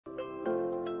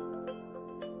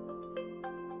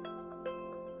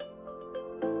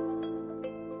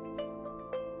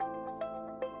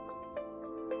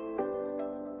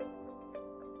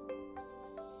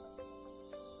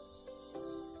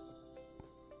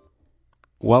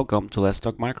Welcome to Let's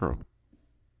Talk Micro.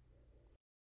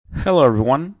 Hello,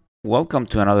 everyone. Welcome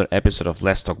to another episode of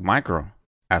Let's Talk Micro.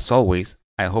 As always,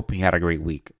 I hope you had a great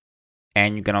week.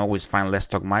 And you can always find Let's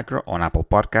Talk Micro on Apple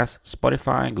Podcasts,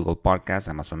 Spotify, Google Podcasts,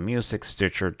 Amazon Music,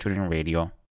 Stitcher, TuneIn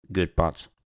Radio, Good Pods.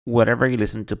 Wherever you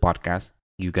listen to podcasts,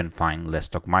 you can find Let's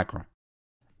Talk Micro.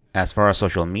 As far as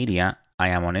social media, I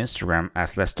am on Instagram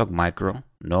as Let's Talk Micro,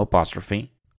 no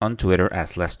apostrophe, on Twitter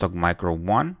as Let's Talk Micro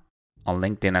 1, on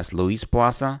LinkedIn as Luis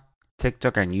Plaza,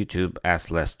 TikTok and YouTube as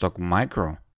Let's Talk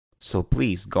Micro. So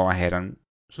please go ahead and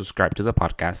subscribe to the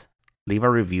podcast, leave a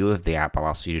review if the app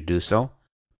allows you to do so,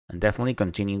 and definitely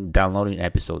continue downloading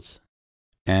episodes.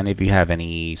 And if you have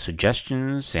any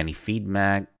suggestions, any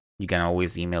feedback, you can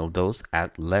always email those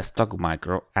at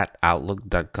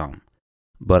letstalkmicro@outlook.com.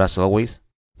 But as always,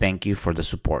 thank you for the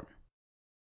support.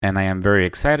 And I am very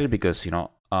excited because,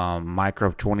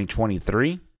 Micro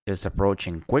 2023 is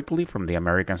approaching quickly from the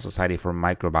American Society for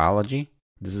Microbiology.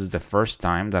 This is the first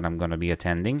time that I'm going to be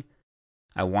attending.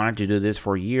 I wanted to do this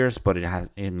for years, but it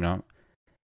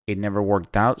never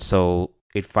worked out. So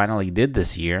it finally did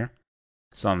this year.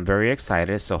 So I'm very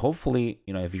excited. So hopefully,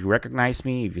 if you recognize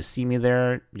me, if you see me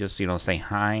there, just, say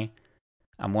hi.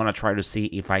 I'm going to try to see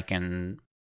if I can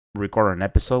record an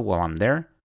episode while I'm there,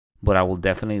 but I will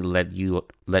definitely let you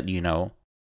know.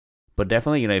 But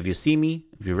definitely, if you see me,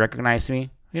 if you recognize me,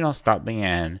 stop me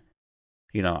and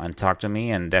talk to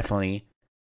me. And definitely,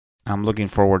 I'm looking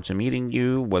forward to meeting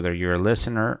you, whether you're a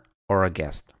listener or a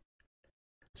guest.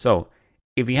 So,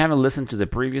 if you haven't listened to the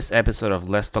previous episode of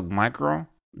Let's Talk Micro,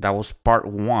 that was part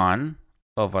one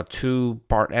of a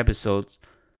two-part episode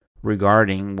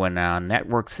regarding when a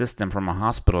network system from a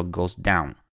hospital goes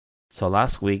down. So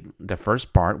last week, the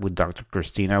first part with Dr.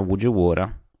 Christina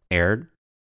Wojewoda aired.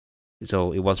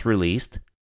 So it was released.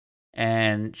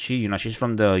 And she's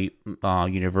from the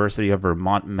University of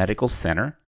Vermont Medical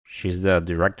Center. She's the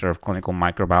director of clinical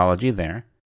microbiology there.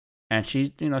 And she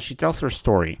tells her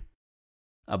story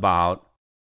about,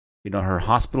 her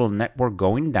hospital network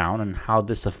going down and how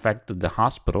this affected the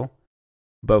hospital.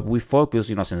 But we focus,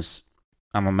 since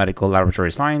I'm a medical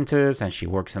laboratory scientist and she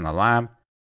works in a lab,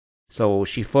 so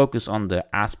she focused on the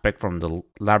aspect from the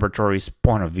laboratory's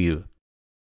point of view.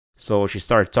 So she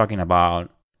started talking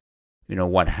about,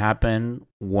 what happened,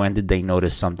 when did they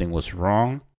notice something was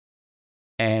wrong,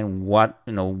 and what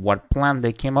plan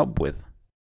they came up with.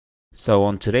 So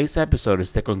on today's episode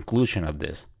is the conclusion of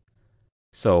this.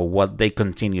 So what they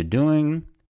continued doing,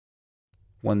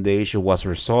 when the issue was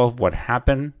resolved, what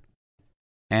happened,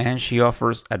 and she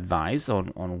offers advice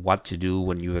on what to do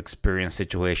when you experience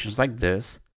situations like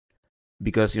this.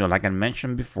 Because, like I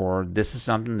mentioned before, this is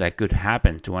something that could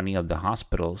happen to any of the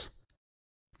hospitals,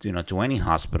 to any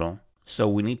hospital. So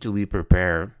we need to be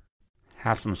prepared,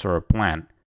 have some sort of plan.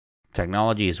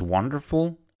 Technology is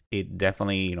wonderful. It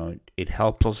definitely, it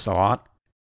helps us a lot.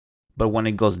 But when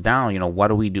it goes down, what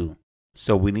do we do?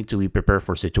 So we need to be prepared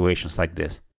for situations like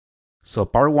this. So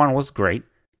part one was great.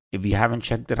 If you haven't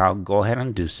checked it out, go ahead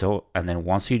and do so. And then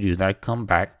once you do that, come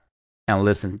back and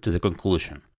listen to the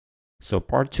conclusion. So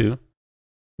part two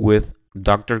with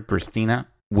Dr. Christina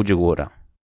Wojewoda.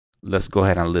 Let's go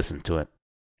ahead and listen to it.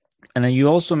 And then you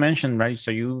also mentioned, right?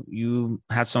 So you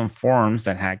had some forms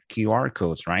that had QR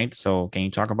codes, right? So can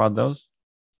you talk about those?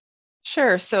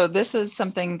 Sure. So this is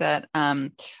something that our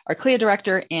CLIA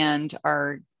director and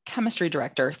our chemistry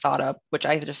director thought up, which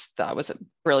I just thought was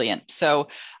brilliant. So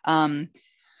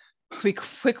we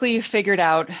quickly figured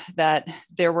out that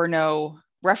there were no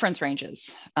reference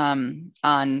ranges on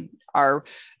our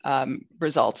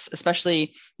results,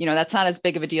 especially, that's not as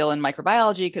big of a deal in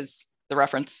microbiology because the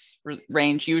reference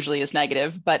range usually is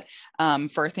negative. But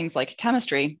for things like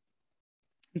chemistry,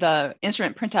 the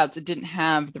instrument printouts didn't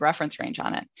have the reference range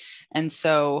on it. And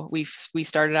so we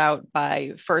started out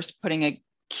by first putting a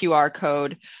QR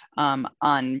code on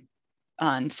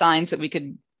signs that we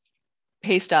could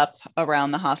paste up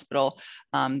around the hospital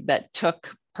that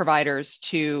took providers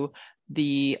to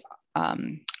the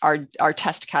our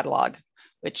test catalog,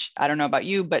 which I don't know about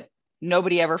you, but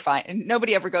nobody ever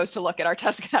goes to look at our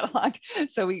test catalog.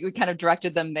 So we kind of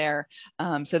directed them there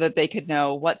so that they could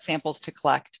know what samples to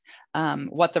collect,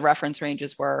 what the reference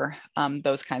ranges were,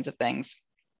 those kinds of things.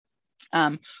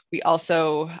 We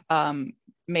also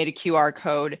made a QR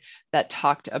code that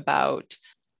talked about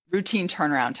routine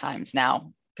turnaround times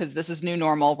now, because this is new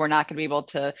normal. We're not going to be able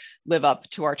to live up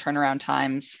to our turnaround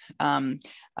times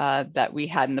that we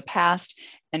had in the past.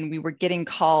 And we were getting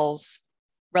calls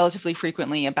relatively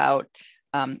frequently about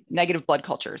negative blood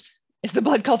cultures. Is the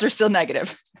blood culture still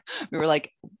negative? We were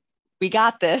like, we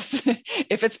got this.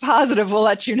 If it's positive, we'll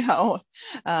let you know.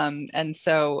 And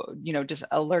so, just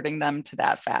alerting them to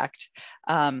that fact.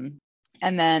 And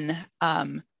then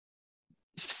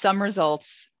some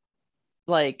results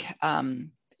like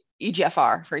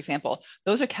EGFR, for example,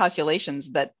 those are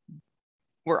calculations that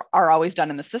are always done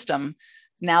in the system.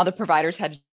 Now the providers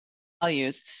had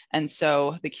values, and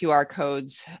so the QR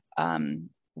codes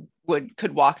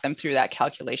could walk them through that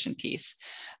calculation piece.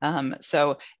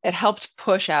 So it helped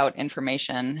push out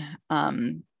information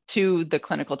to the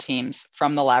clinical teams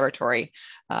from the laboratory,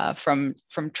 from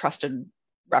trusted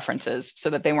references, so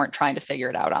that they weren't trying to figure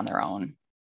it out on their own.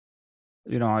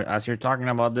 As you're talking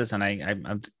about this, and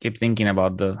I keep thinking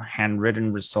about the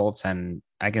handwritten results, and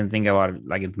I can think about it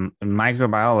like in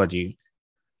microbiology.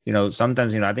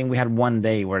 Sometimes, I think we had one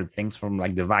day where things from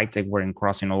like the Vitek weren't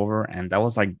crossing over, and that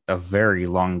was like a very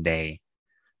long day.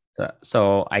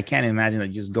 So I can't imagine that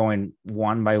just going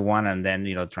one by one and then,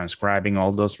 transcribing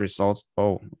all those results.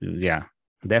 Oh, yeah,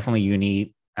 definitely you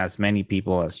need as many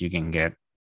people as you can get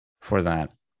for that.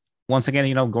 Once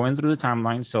again, going through the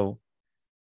timeline. So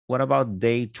what about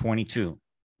day 22?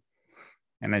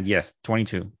 And then, yes,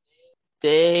 22.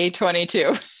 Day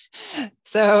 22.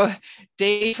 So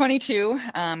day 22,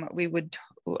 we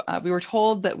were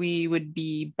told that we would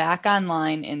be back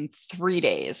online in 3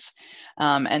 days.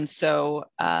 And so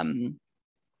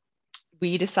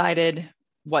we decided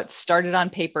what started on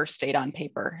paper stayed on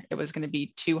paper. It was going to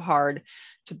be too hard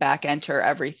to back enter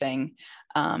everything.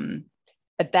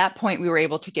 At that point, we were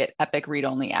able to get Epic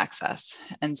read-only access.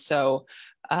 And so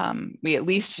we at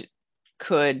least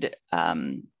could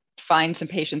find some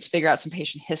patients, figure out some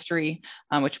patient history,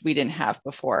 which we didn't have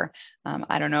before.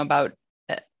 I don't know about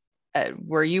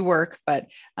where you work, but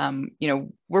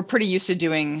we're pretty used to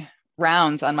doing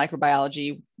rounds on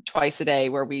microbiology twice a day,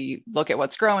 where we look at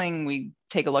what's growing, we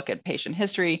take a look at patient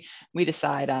history, we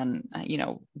decide on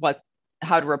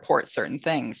how to report certain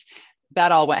things.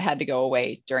 That all had to go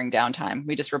away during downtime.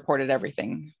 We just reported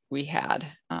everything we had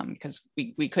because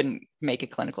we couldn't make a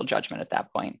clinical judgment at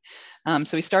that point.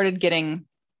 So we started getting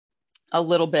a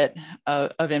little bit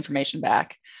of information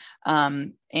back.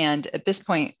 And at this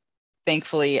point,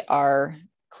 thankfully, our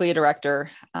CLIA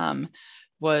director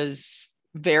was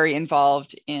very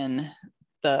involved in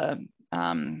the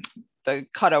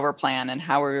cutover plan and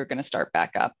how we were going to start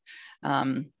back up,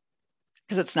 because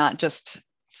it's not just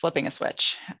flipping a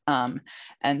switch.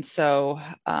 And so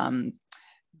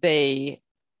they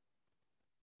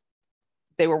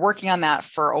were working on that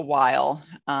for a while.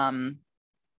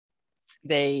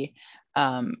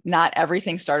 Not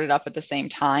everything started up at the same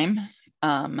time.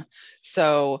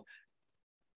 So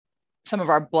some of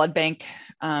our blood bank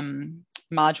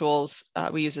modules,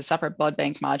 we use a separate blood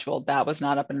bank module that was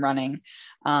not up and running.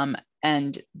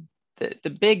 And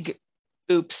the big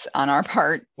oops on our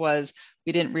part was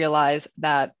we didn't realize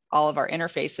that all of our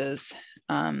interfaces,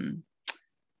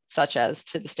 such as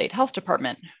to the state health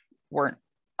department, weren't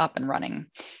up and running.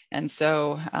 And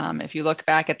so if you look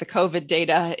back at the COVID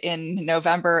data in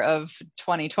November of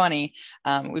 2020,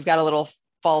 we've got a little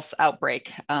false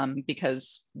outbreak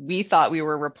because we thought we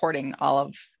were reporting all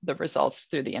of the results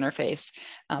through the interface,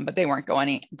 but they weren't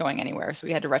going anywhere. So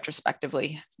we had to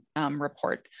retrospectively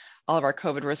report all of our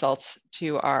COVID results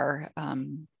to our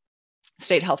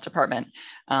state health department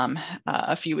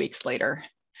a few weeks later.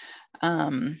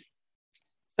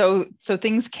 So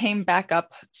things came back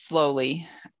up slowly,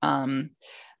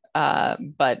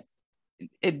 but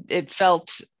it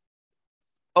felt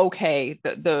okay.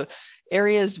 The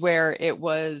areas where it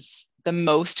was the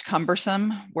most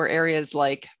cumbersome were areas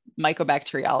like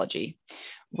mycobacteriology,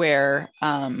 where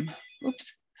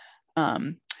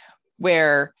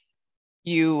where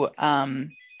you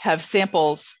have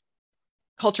samples,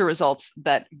 culture results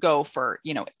that go for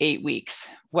 8 weeks.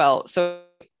 Well, so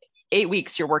 8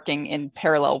 weeks you're working in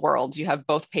parallel worlds. You have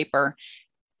both paper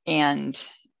and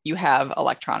you have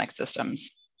electronic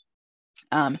systems,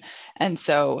 and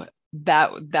so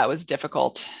that was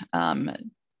difficult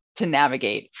to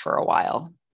navigate for a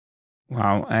while.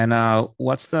 Wow. And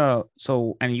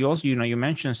and you also, you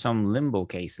mentioned some limbo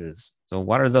cases. So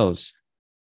what are those?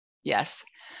 Yes.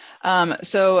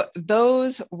 So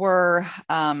those were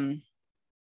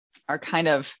are kind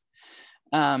of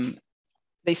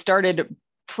they started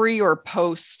pre or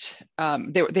post.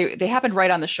 They happened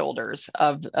right on the shoulders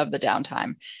of the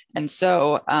downtime, and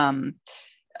so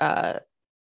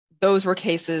those were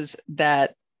cases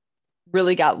that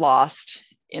really got lost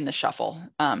in the shuffle,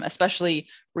 especially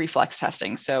reflex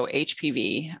testing, so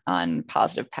HPV on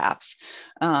positive PAPs.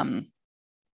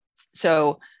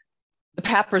 So the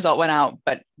PAP result went out,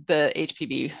 but the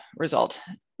HPV result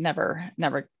never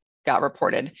got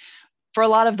reported. for a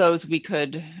lot of those, we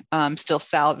could still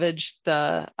salvage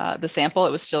the sample.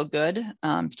 It was still good,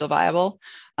 still viable,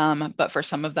 but for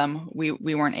some of them, we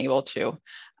weren't able to,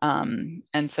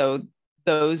 and so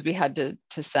those we had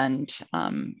to send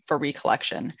for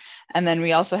recollection. And then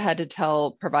we also had to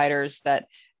tell providers that,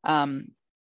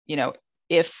 you know,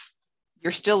 if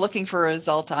you're still looking for a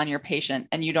result on your patient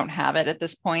and you don't have it at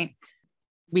this point,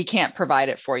 we can't provide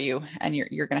it for you, and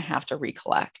you're going to have to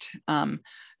recollect.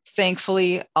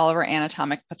 Thankfully, all of our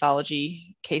anatomic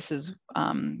pathology cases,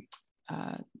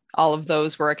 all of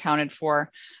those were accounted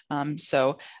for.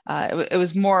 It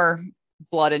was more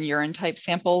blood and urine type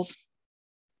samples,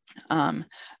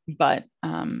 but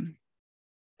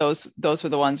those were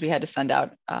the ones we had to send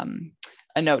out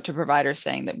a note to providers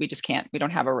saying that we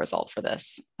don't have a result for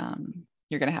this.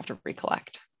 You're going to have to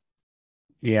recollect.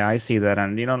 Yeah, I see that.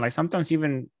 And like sometimes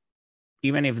even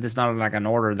if there's not like an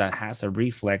order that has a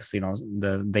reflex,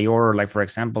 they order, like for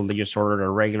example, they just ordered a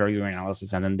regular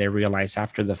urinalysis and then they realize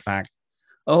after the fact,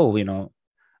 oh,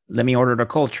 let me order the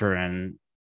culture. And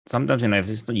sometimes,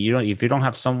 if you don't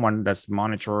have someone that's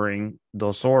monitoring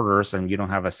those orders and you don't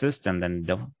have a system, then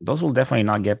those will definitely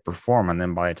not get performed. And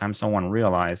then by the time someone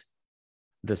realizes,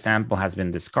 the sample has been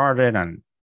discarded. And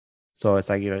so it's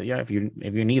like, yeah, if you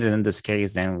need it in this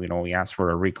case, then we ask for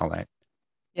a recollect.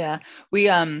 Yeah, we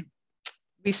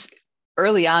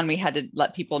early on we had to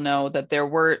let people know that there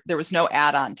was no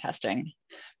add-on testing,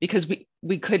 because we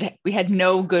had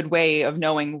no good way of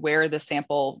knowing where the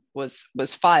sample was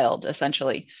filed.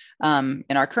 Essentially, in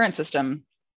our current system,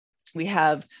 we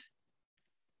have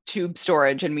tube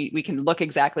storage, and we can look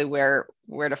exactly where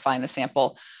to find the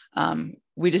sample.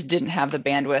 We just didn't have the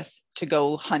bandwidth to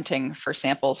go hunting for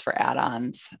samples for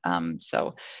add-ons.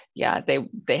 So yeah,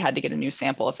 they had to get a new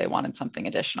sample if they wanted something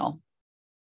additional.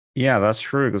 Yeah, that's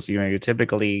true, because you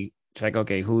typically check,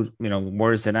 okay, who,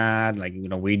 where is it at? Like,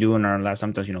 we do in our lab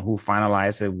sometimes, who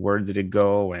finalized it, where did it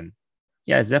go? And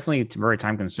yeah, it's very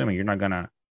time consuming. You're not gonna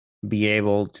be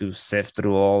able to sift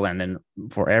through all, and then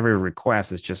for every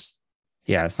request, it's just,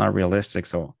 yeah, it's not realistic.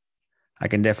 So I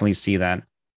can definitely see that.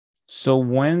 So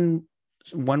when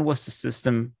was the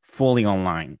system fully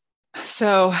online?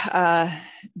 So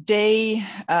day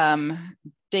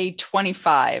day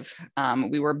 25,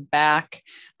 we were back,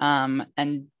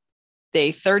 and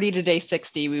day 30 to day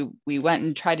 60, we went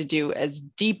and tried to do as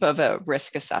deep of a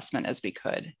risk assessment as we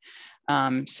could.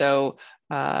 So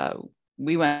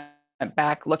we went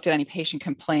back, looked at any patient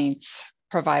complaints,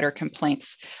 provider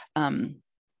complaints,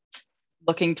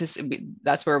 looking to see,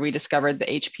 that's where we discovered the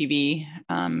HPV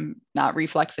not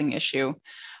reflexing issue.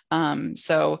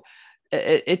 So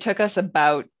it took us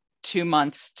about 2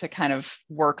 months to kind of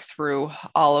work through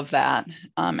all of that,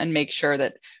 and make sure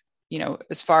that,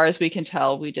 as far as we can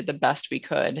tell, we did the best we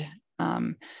could,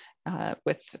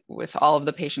 with all of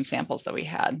the patient samples that we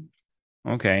had.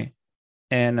 Okay.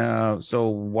 And so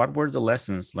what were the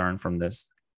lessons learned from this?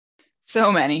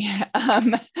 So many.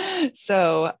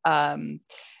 So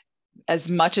as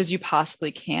much as you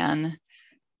possibly can,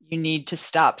 you need to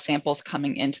stop samples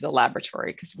coming into the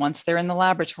laboratory, because once they're in the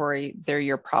laboratory, they're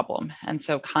your problem. And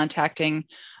so contacting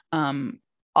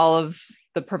all of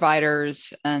the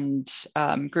providers and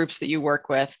groups that you work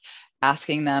with,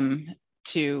 asking them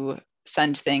to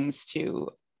send things to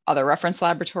other reference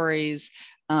laboratories.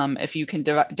 If you can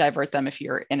divert them, if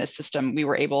you're in a system, we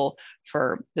were able,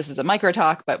 for, this is a micro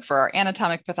talk, but for our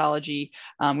anatomic pathology,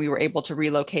 we were able to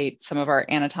relocate some of our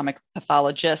anatomic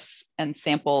pathologists and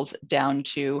samples down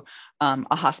to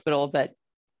a hospital that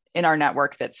in our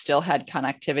network that still had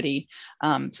connectivity.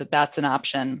 So that's an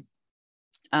option.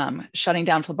 Shutting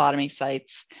down phlebotomy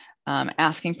sites,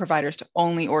 asking providers to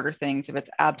only order things if it's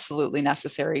absolutely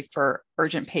necessary for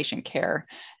urgent patient care.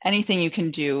 Anything you can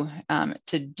do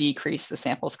to decrease the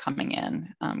samples coming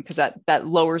in, because that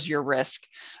lowers your risk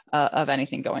of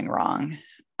anything going wrong.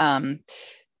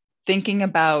 Thinking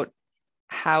about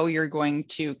how you're going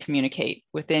to communicate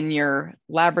within your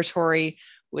laboratory,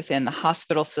 within the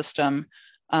hospital system,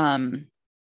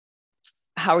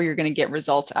 how you're going to get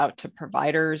results out to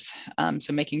providers.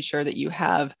 So making sure that you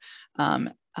have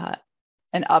an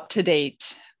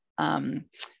up-to-date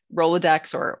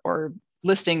Rolodex or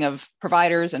listing of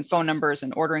providers and phone numbers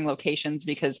and ordering locations,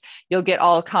 because you'll get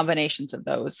all combinations of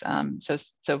those.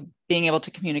 So being able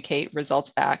to communicate results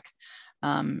back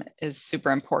is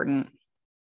super important.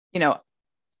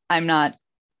 I'm not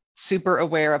super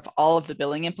aware of all of the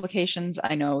billing implications.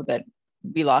 I know that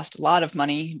we lost a lot of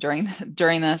money during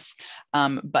this,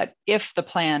 but if the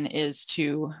plan is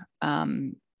to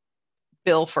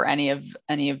bill for any of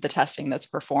the testing that's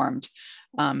performed,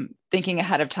 thinking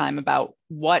ahead of time about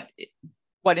what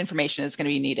what information is going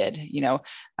to be needed,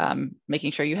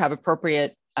 making sure you have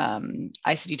appropriate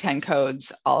ICD-10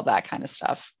 codes, all of that kind of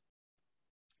stuff.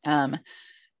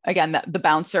 Again, the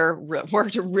bouncer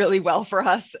worked really well for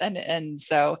us. And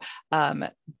so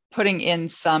putting in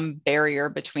some barrier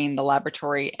between the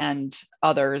laboratory and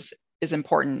others is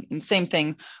important. And same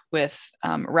thing with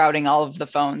routing all of the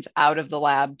phones out of the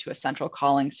lab to a central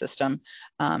calling system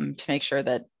to make sure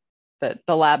that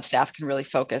the lab staff can really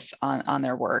focus on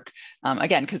their work.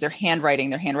 Again, because they're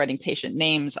handwriting patient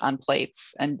names on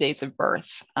plates and dates of birth,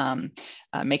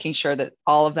 making sure that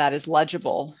all of that is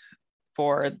legible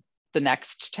for the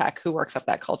next tech who works up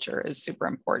that culture is super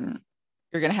important.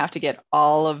 You're going to have to get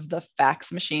all of the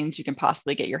fax machines you can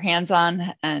possibly get your hands on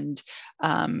and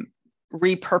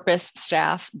repurpose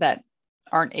staff that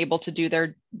aren't able to do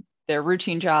their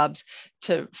routine jobs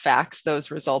to fax those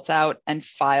results out and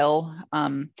file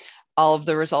all of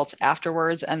the results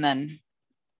afterwards, and then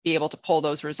be able to pull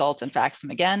those results and fax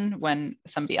them again when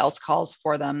somebody else calls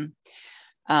for them.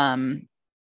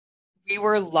 We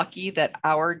were lucky that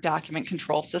our document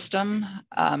control system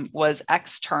was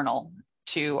external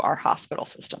to our hospital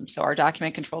system. So our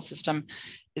document control system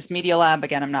is Media Lab.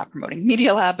 Again, I'm not promoting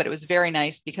Media Lab, but it was very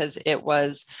nice because it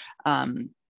was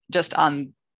just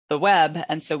on the web.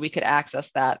 And so we could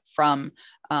access that from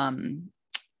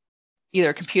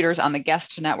either computers on the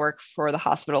guest network for the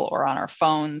hospital or on our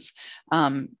phones.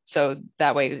 So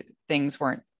that way things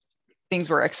were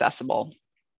accessible.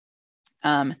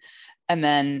 And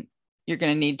then you're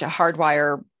going to need to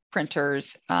hardwire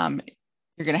printers.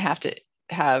 You're going to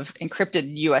have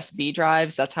encrypted USB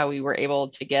drives. That's how we were able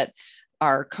to get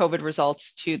our COVID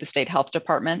results to the state health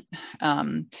department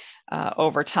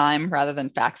over time, rather than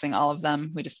faxing all of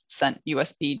them. We just sent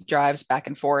USB drives back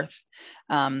and forth.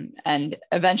 And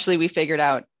eventually we figured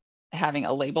out having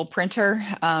a label printer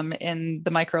in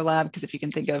the micro lab, because if you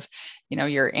can think of,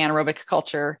 your anaerobic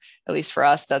culture, at least for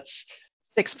us, that's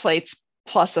 6 plates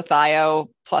plus a thio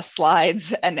plus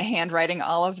slides, and handwriting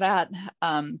all of that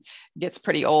gets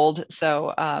pretty old.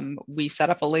 So we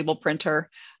set up a label printer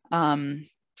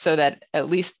so that at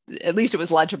least it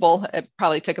was legible. It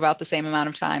probably took about the same amount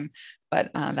of time,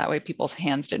 but that way people's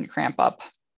hands didn't cramp up.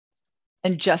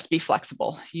 And just be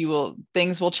flexible.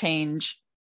 Things will change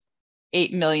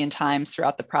 8 million times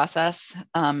throughout the process,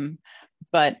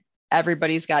 but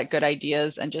everybody's got good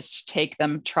ideas, and just take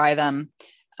them, try them.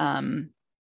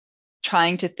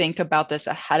 Trying to think about this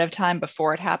ahead of time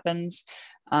before it happens.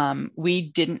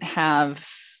 We didn't have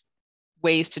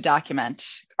ways to document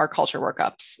our culture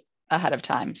workups ahead of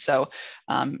time. So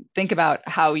think about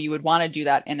how you would want to do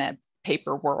that in a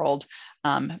paper world.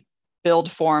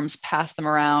 Build forms, pass them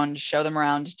around, show them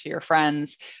around to your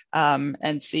friends,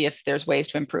 and see if there's ways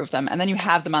to improve them. And then you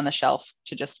have them on the shelf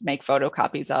to just make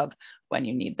photocopies of when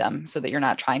you need them, so that you're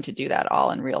not trying to do that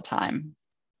all in real time.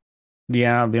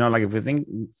 Yeah, like if we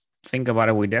think about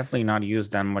it, we definitely not use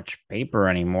that much paper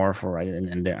anymore for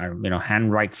and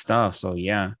handwrite stuff. So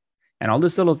yeah, and all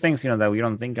these little things that we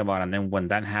don't think about, and then when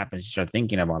that happens, you start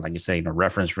thinking about, like you say,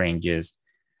 reference ranges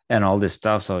and all this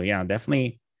stuff. So yeah,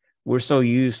 definitely, we're so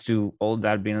used to all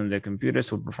that being on the computer.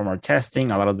 So we perform our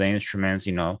testing. A lot of the instruments,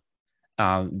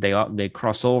 they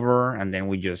cross over, and then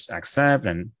we just accept,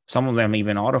 and some of them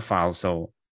even autofile.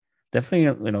 So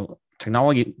definitely,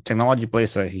 technology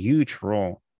plays a huge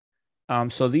role.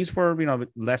 So these were,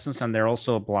 lessons, and they're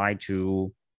also applied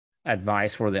to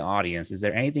advice for the audience. Is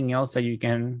there anything else that you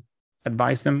can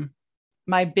advise them?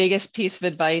 My biggest piece of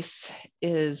advice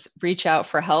is reach out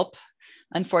for help.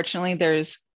 Unfortunately,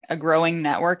 there's a growing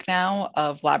network now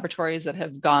of laboratories that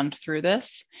have gone through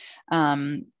this.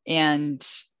 And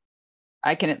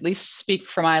I can at least speak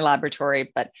for my laboratory,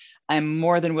 but I'm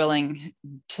more than willing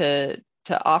to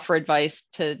offer advice,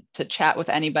 to chat with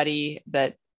anybody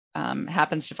that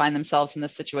happens to find themselves in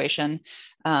this situation,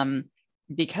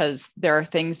 because there are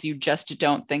things you just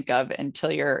don't think of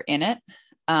until you're in it.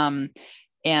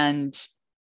 And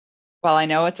while I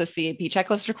know it's a CAP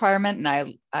checklist requirement,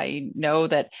 and I know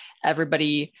that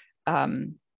everybody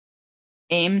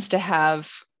aims to have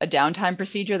a downtime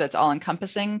procedure that's all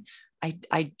encompassing,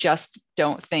 I just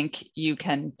don't think you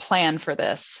can plan for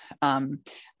this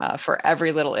for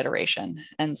every little iteration.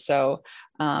 And so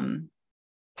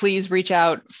please reach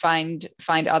out, find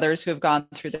others who have gone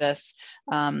through this,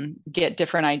 get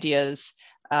different ideas,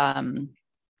 and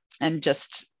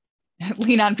just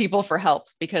lean on people for help,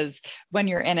 because when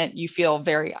you're in it, you feel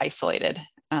very isolated.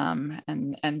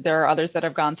 And there are others that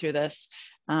have gone through this.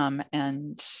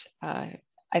 And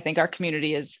I think our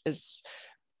community is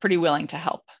pretty willing to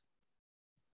help.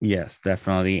 Yes,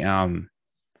 definitely.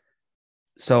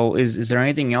 So is there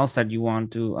anything else that you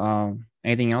want to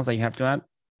anything else that you have to add?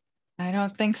 I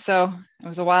don't think so. It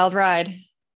was a wild ride.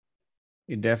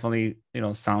 It definitely,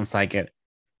 sounds like it.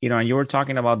 And you were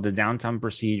talking about the downtown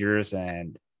procedures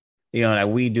and, that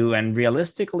we do. And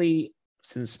realistically,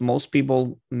 since most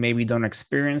people maybe don't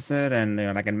experience it, and,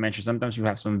 like I mentioned, sometimes you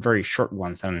have some very short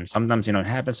ones, and sometimes, it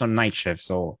happens on night shifts.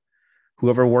 So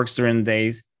whoever works during the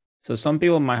days. So some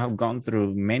people might have gone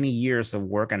through many years of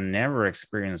work and never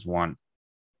experienced one.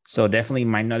 So definitely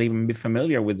might not even be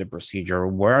familiar with the procedure.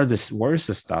 Where's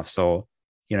the stuff? So,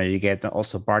 you get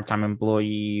also part-time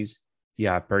employees, you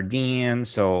have per diem.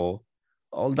 So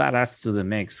all that adds to the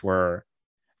mix where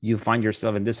you find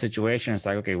yourself in this situation. It's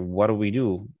like, okay, what do we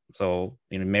do? So,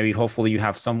 maybe hopefully you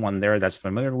have someone there that's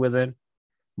familiar with it,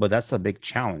 but that's a big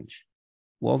challenge.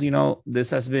 Well, this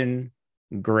has been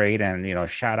great. And,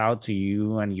 shout out to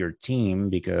you and your team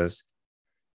because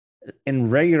in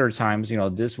regular times,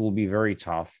 this will be very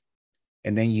tough.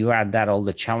 And then you add that all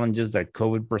the challenges that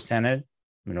COVID presented,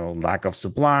 lack of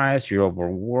supplies, you're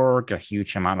overworked, a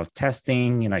huge amount of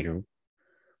testing, you're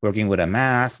working with a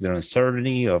mask, the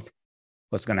uncertainty of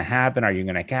what's going to happen. Are you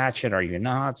going to catch it? Are you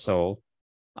not? So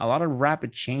a lot of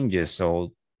rapid changes.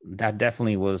 So that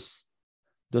definitely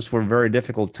those were very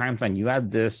difficult times. And you had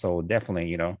this. So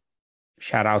definitely,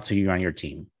 shout out to you and your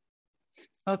team.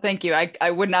 Well, thank you.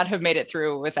 I would not have made it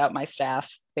through without my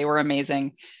staff. They were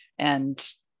amazing. And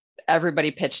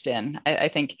everybody pitched in. I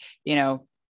think,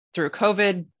 through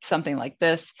COVID, something like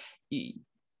this,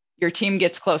 your team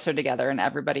gets closer together and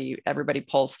everybody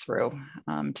pulls through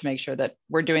to make sure that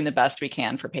we're doing the best we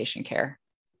can for patient care.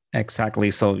 Exactly.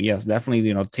 So yes,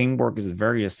 definitely, teamwork is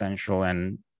very essential,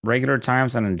 and regular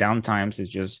times and in down times is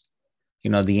just,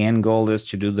 the end goal is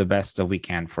to do the best that we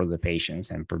can for the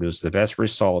patients and produce the best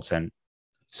results and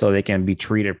so they can be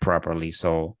treated properly.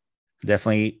 So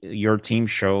definitely your team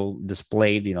show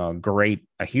displayed,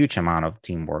 a huge amount of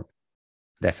teamwork.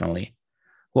 Definitely.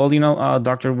 Well,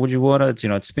 Dr.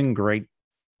 Wojewoda, it's been great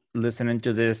listening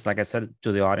to this. Like I said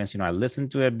to the audience, I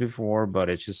listened to it before, but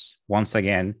it's just once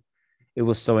again, it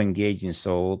was so engaging.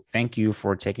 So thank you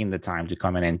for taking the time to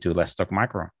come in into Let's Talk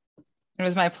Micro. It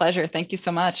was my pleasure. Thank you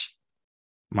so much.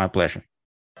 My pleasure.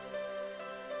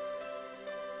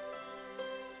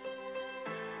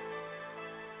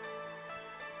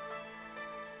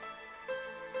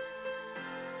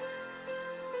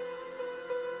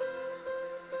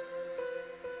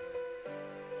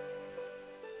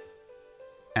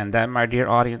 And that, my dear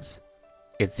audience,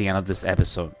 it's the end of this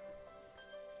episode.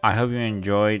 I hope you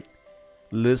enjoyed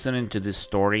listening to this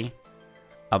story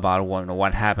about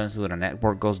what happens when a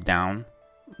network goes down.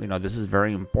 This is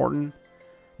very important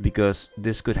because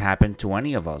this could happen to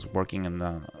any of us working in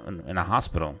a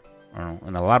hospital or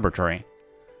in a laboratory.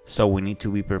 So we need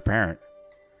to be prepared.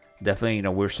 Definitely,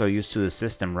 we're so used to the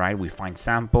system, right? We find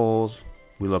samples,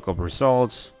 we look up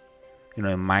results.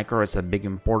 In micro, it's a big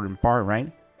important part,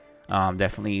 right?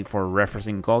 Definitely for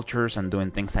referencing cultures and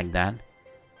doing things like that.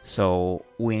 So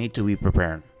we need to be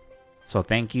prepared. So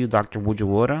thank you, Dr.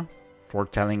 Wojewoda, for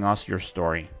telling us your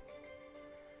story.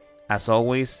 As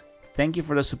always, thank you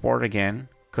for the support again.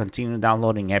 Continue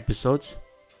downloading episodes.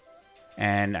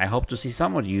 And I hope to see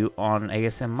some of you on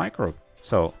ASM Micro.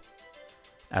 So,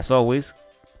 as always,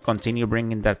 continue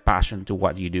bringing that passion to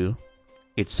what you do.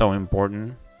 It's so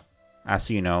important. As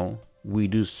you know, we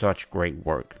do such great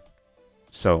work.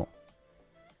 So,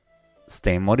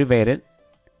 stay motivated,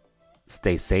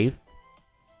 stay safe,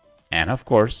 and of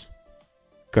course,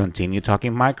 continue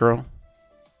talking micro.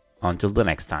 Until the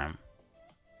next time.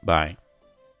 Bye.